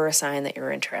never a sign that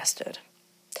you're interested.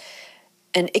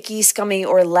 An icky, scummy,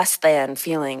 or less than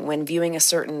feeling when viewing a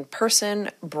certain person,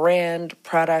 brand,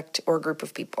 product, or group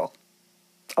of people.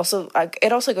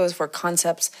 It also goes for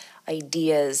concepts,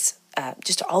 ideas,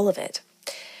 just all of it.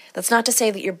 That's not to say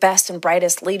that your best and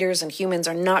brightest leaders and humans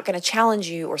are not going to challenge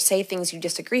you or say things you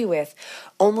disagree with,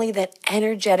 only that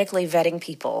energetically vetting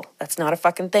people, that's not a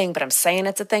fucking thing, but I'm saying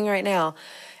it's a thing right now,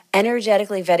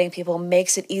 energetically vetting people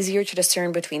makes it easier to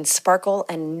discern between sparkle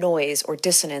and noise or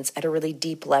dissonance at a really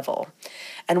deep level.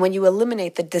 And when you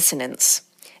eliminate the dissonance,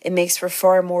 it makes for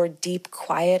far more deep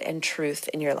quiet and truth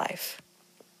in your life.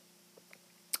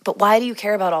 But why do you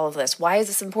care about all of this? Why is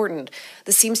this important?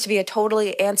 This seems to be a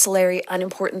totally ancillary,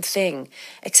 unimportant thing.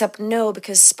 Except no,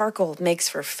 because sparkle makes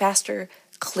for faster,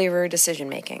 clearer decision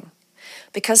making.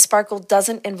 Because sparkle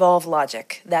doesn't involve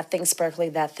logic. That thing's sparkly,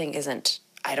 that thing isn't.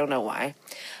 I don't know why.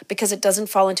 Because it doesn't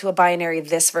fall into a binary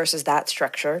this versus that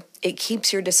structure. It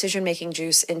keeps your decision making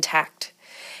juice intact.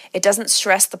 It doesn't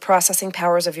stress the processing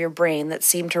powers of your brain that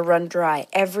seem to run dry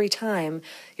every time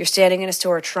you're standing in a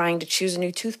store trying to choose a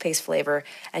new toothpaste flavor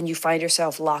and you find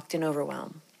yourself locked in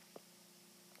overwhelm.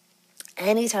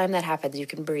 Anytime that happens, you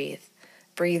can breathe.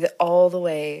 Breathe all the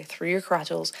way through your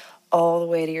crotchals, all the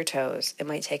way to your toes. It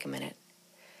might take a minute.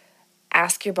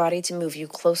 Ask your body to move you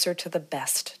closer to the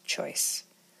best choice.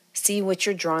 See which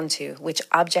you're drawn to, which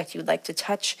object you'd like to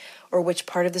touch, or which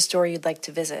part of the store you'd like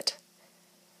to visit.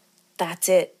 That's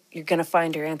it. You're going to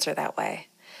find your answer that way.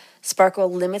 Sparkle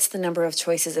limits the number of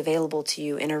choices available to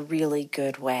you in a really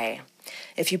good way.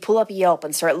 If you pull up Yelp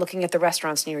and start looking at the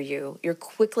restaurants near you, you're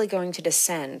quickly going to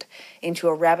descend into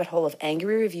a rabbit hole of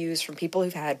angry reviews from people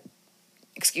who've had,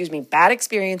 bad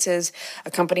experiences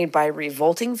accompanied by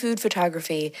revolting food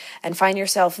photography, and find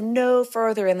yourself no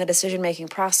further in the decision-making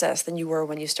process than you were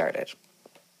when you started.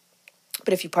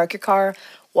 But if you park your car,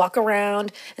 walk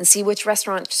around, and see which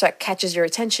restaurant catches your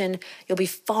attention, you'll be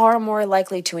far more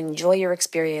likely to enjoy your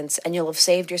experience, and you'll have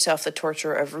saved yourself the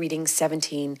torture of reading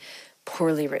 17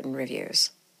 poorly written reviews.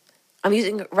 I'm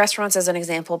using restaurants as an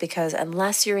example because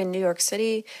unless you're in New York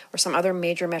City or some other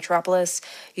major metropolis,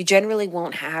 you generally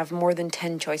won't have more than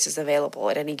 10 choices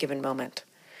available at any given moment.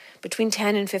 Between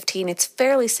 10 and 15, it's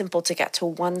fairly simple to get to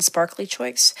one sparkly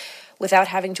choice without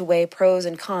having to weigh pros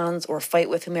and cons or fight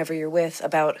with whomever you're with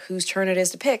about whose turn it is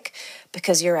to pick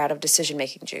because you're out of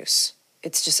decision-making juice.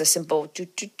 It's just a simple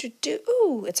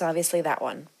ooh, it's obviously that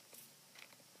one.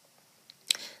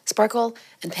 Sparkle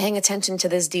and paying attention to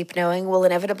this deep knowing will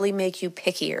inevitably make you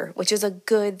pickier, which is a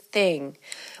good thing.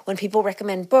 When people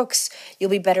recommend books, you'll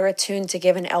be better attuned to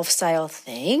give an elf-style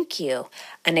thank you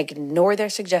and ignore their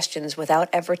suggestions without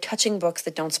ever touching books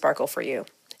that don't sparkle for you.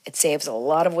 It saves a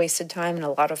lot of wasted time and a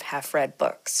lot of half-read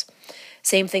books.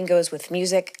 Same thing goes with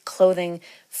music, clothing,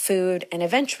 food, and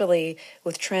eventually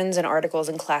with trends and articles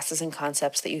and classes and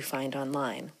concepts that you find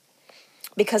online.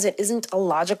 Because it isn't a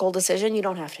logical decision, you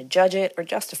don't have to judge it or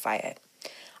justify it.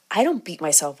 I don't beat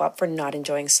myself up for not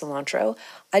enjoying cilantro.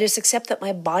 I just accept that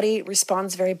my body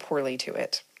responds very poorly to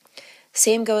it.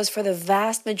 Same goes for the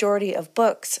vast majority of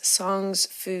books, songs,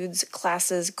 foods,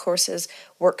 classes, courses,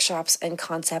 workshops, and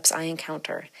concepts I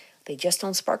encounter. They just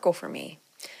don't sparkle for me.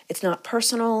 It's not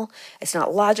personal, it's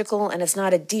not logical, and it's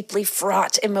not a deeply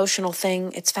fraught emotional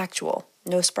thing. It's factual.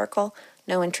 No sparkle,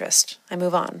 no interest. I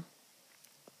move on.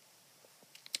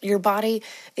 Your body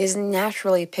is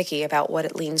naturally picky about what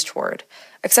it leans toward.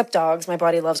 Except dogs, my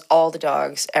body loves all the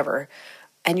dogs ever.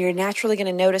 And you're naturally going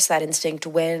to notice that instinct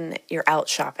when you're out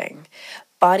shopping.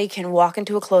 Body can walk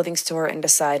into a clothing store and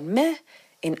decide, meh,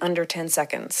 in under 10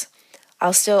 seconds.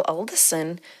 I'll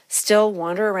listen, still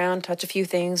wander around, touch a few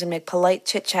things, and make polite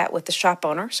chit-chat with the shop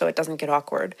owner so it doesn't get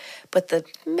awkward. But the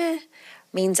meh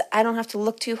means I don't have to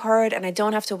look too hard and I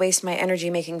don't have to waste my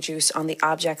energy making juice on the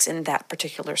objects in that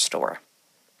particular store.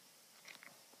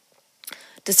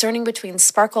 Discerning between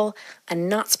sparkle and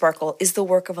not sparkle is the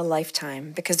work of a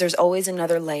lifetime because there's always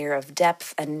another layer of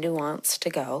depth and nuance to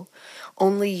go.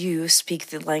 Only you speak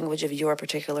the language of your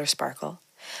particular sparkle.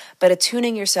 But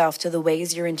attuning yourself to the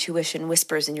ways your intuition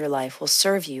whispers in your life will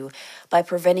serve you by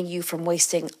preventing you from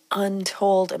wasting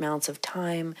untold amounts of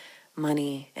time,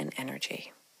 money, and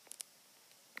energy.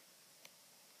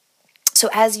 So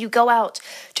as you go out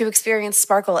to experience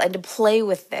sparkle and to play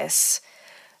with this,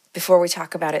 before we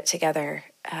talk about it together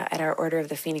at our Order of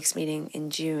the Phoenix meeting in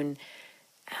June,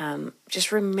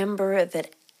 just remember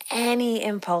that any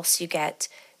impulse you get,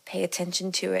 pay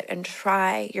attention to it and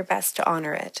try your best to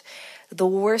honor it. The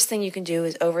worst thing you can do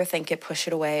is overthink it, push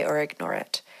it away, or ignore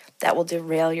it. That will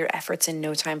derail your efforts in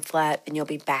no time flat, and you'll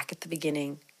be back at the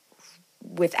beginning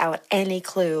without any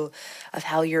clue of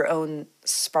how your own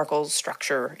sparkle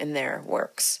structure in there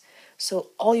works.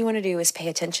 So all you want to do is pay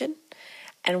attention,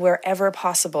 and wherever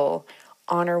possible,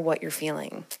 honor what you're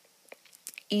feeling.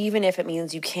 Even if it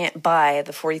means you can't buy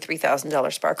the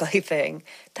 $43,000 sparkly thing,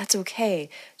 that's okay.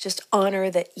 Just honor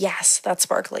that, yes, that's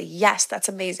sparkly. Yes, that's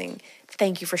amazing.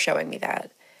 Thank you for showing me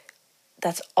that.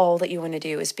 That's all that you want to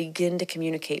do is begin to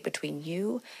communicate between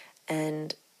you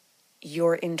and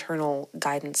your internal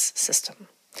guidance system.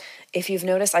 If you've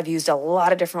noticed, I've used a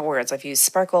lot of different words. I've used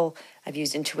sparkle, I've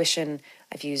used intuition,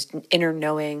 I've used inner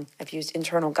knowing, I've used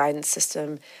internal guidance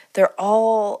system. They're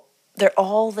all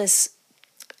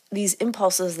these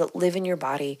impulses that live in your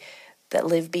body, that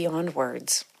live beyond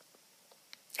words.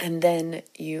 And then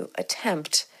you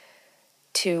attempt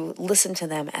to listen to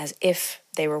them as if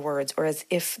they were words or as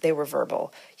if they were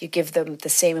verbal. You give them the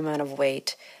same amount of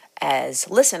weight as,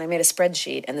 listen, I made a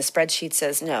spreadsheet, and the spreadsheet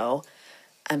says no,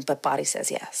 but body says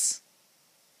yes.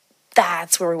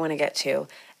 That's where we want to get to.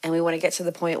 And we want to get to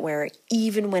the point where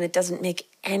even when it doesn't make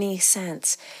any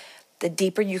sense, the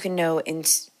deeper you can know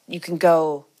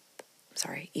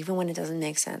even when it doesn't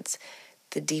make sense,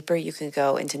 the deeper you can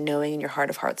go into knowing in your heart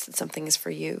of hearts that something is for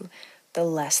you, the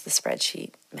less the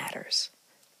spreadsheet matters.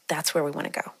 That's where we want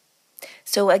to go.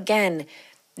 So again,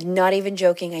 not even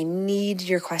joking, I need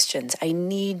your questions. I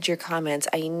need your comments.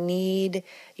 I need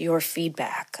your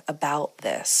feedback about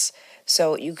this.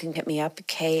 So you can hit me up,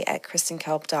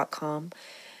 kay@kristenkelp.com.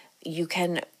 You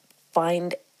can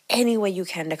find any way you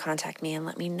can to contact me and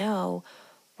let me know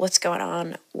what's going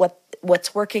on,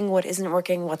 what's working, what isn't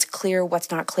working, what's clear, what's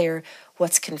not clear,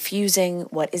 what's confusing,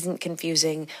 what isn't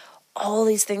confusing. All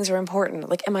these things are important.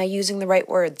 Like, am I using the right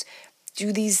words?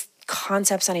 Do these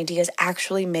concepts and ideas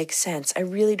actually make sense? I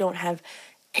really don't have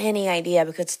any idea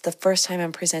because it's the first time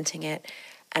I'm presenting it.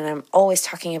 And I'm always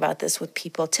talking about this with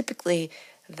people typically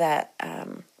that,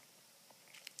 I'm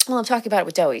talking about it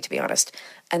with Doey, to be honest.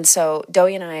 And so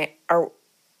Doey and I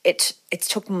it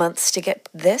took months to get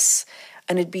this,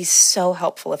 and it'd be so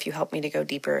helpful if you help me to go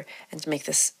deeper and to make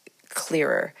this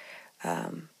clearer.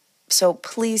 So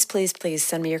please, please, please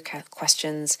send me your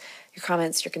questions, your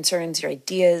comments, your concerns, your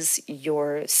ideas,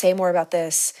 your say more about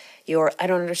this, your I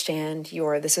don't understand,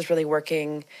 your this is really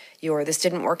working, your this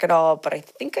didn't work at all, but I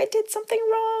think I did something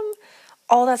wrong.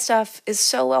 All that stuff is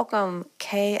so welcome.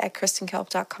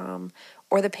 Kay@KristenKelp.com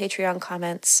or the Patreon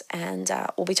comments. And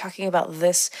we'll be talking about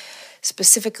this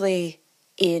specifically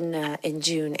in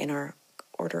June in our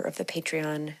Order of the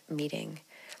Patreon meeting.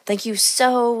 Thank you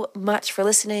so much for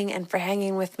listening and for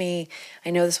hanging with me. I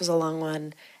know this was a long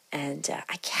one, and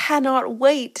I cannot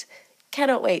wait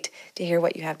to hear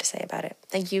what you have to say about it.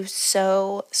 Thank you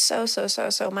so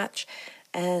much.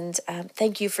 And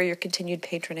thank you for your continued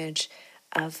patronage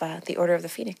of the Order of the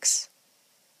Phoenix.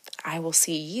 I will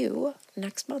see you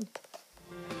next month.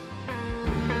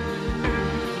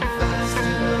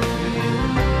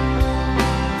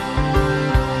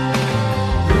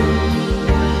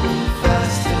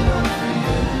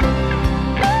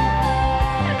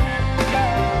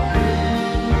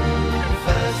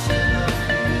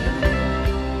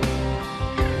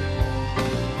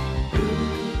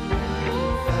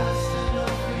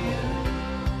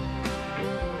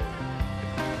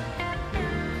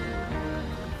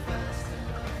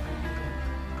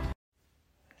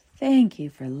 Thank you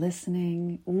for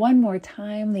listening. One more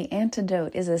time, The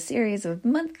Antidote is a series of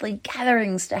monthly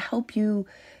gatherings to help you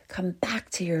come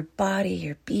back to your body,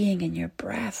 your being, and your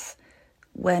breath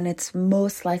when it's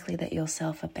most likely that you'll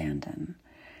self-abandon.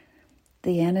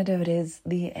 The antidote is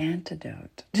the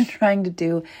antidote to trying to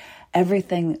do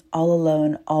everything all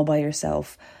alone, all by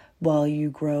yourself, while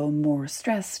you grow more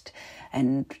stressed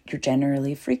and you're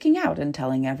generally freaking out and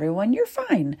telling everyone you're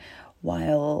fine,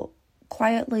 while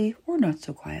quietly, or not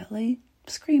so quietly,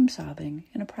 scream sobbing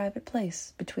in a private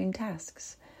place between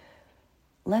tasks.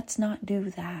 Let's not do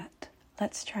that.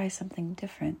 Let's try something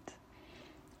different.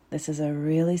 This is a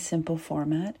really simple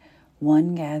format,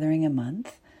 one gathering a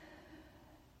month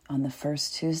on the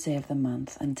first Tuesday of the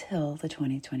month until the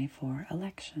 2024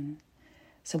 election.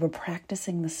 So we're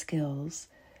practicing the skills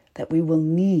that we will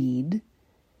need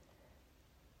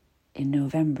in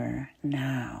November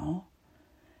now.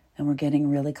 And we're getting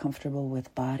really comfortable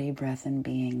with body, breath, and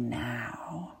being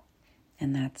now.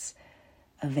 And that's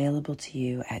available to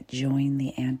you at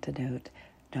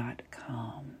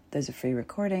jointheantidote.com. There's a free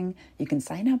recording. You can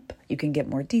sign up. You can get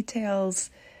more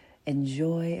details.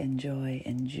 Enjoy, enjoy,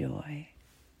 enjoy.